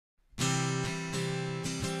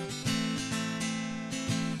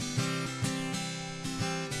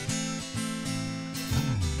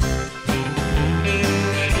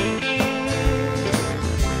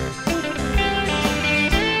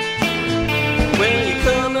When you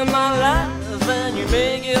come in my life and you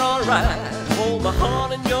make it alright, hold my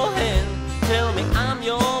heart in your hand, tell me I'm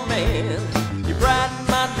your man. You brighten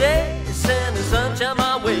my day, sending sunshine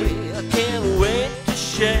my way. I can't wait to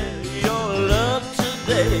share your love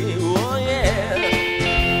today. Oh yeah.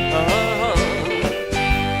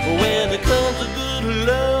 When it comes to good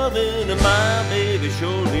loving, my baby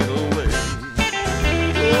shows me the way.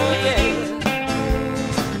 Oh yeah.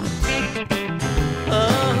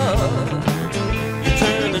 You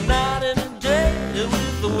turn the night into day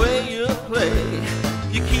with the way you play.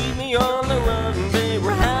 You keep me on the run, babe,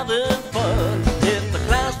 we're having fun. If the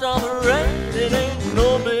clouds start to rain, it ain't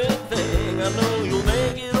no big thing. I know you'll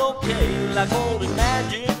make it okay, like holding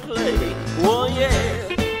magic clay. Oh yeah.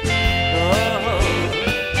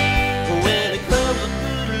 When it comes to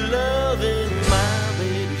good loving, my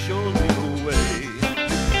baby shows me the way.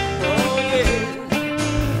 Oh yeah.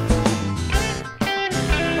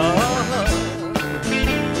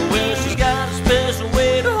 Well, she's got a special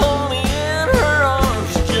way to hold me in her arms.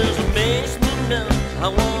 She just makes me numb. I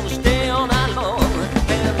wanna stay all night long,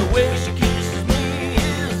 and the way she kisses me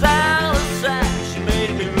is out of sight. She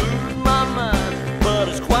made me lose my mind, but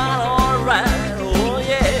it's quite alright. Oh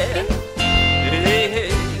yeah. Hey,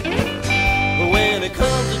 hey. When it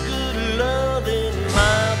comes to good loving,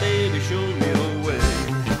 my baby shows me the way.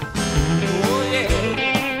 Oh yeah.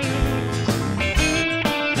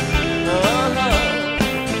 Oh yeah.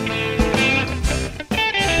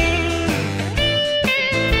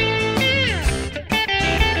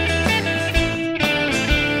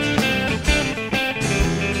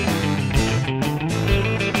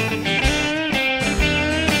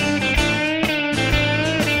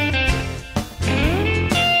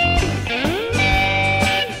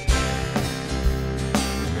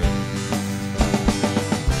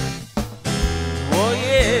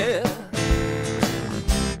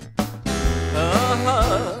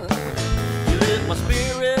 You lift my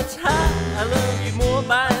spirits high. I love you more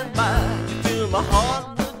by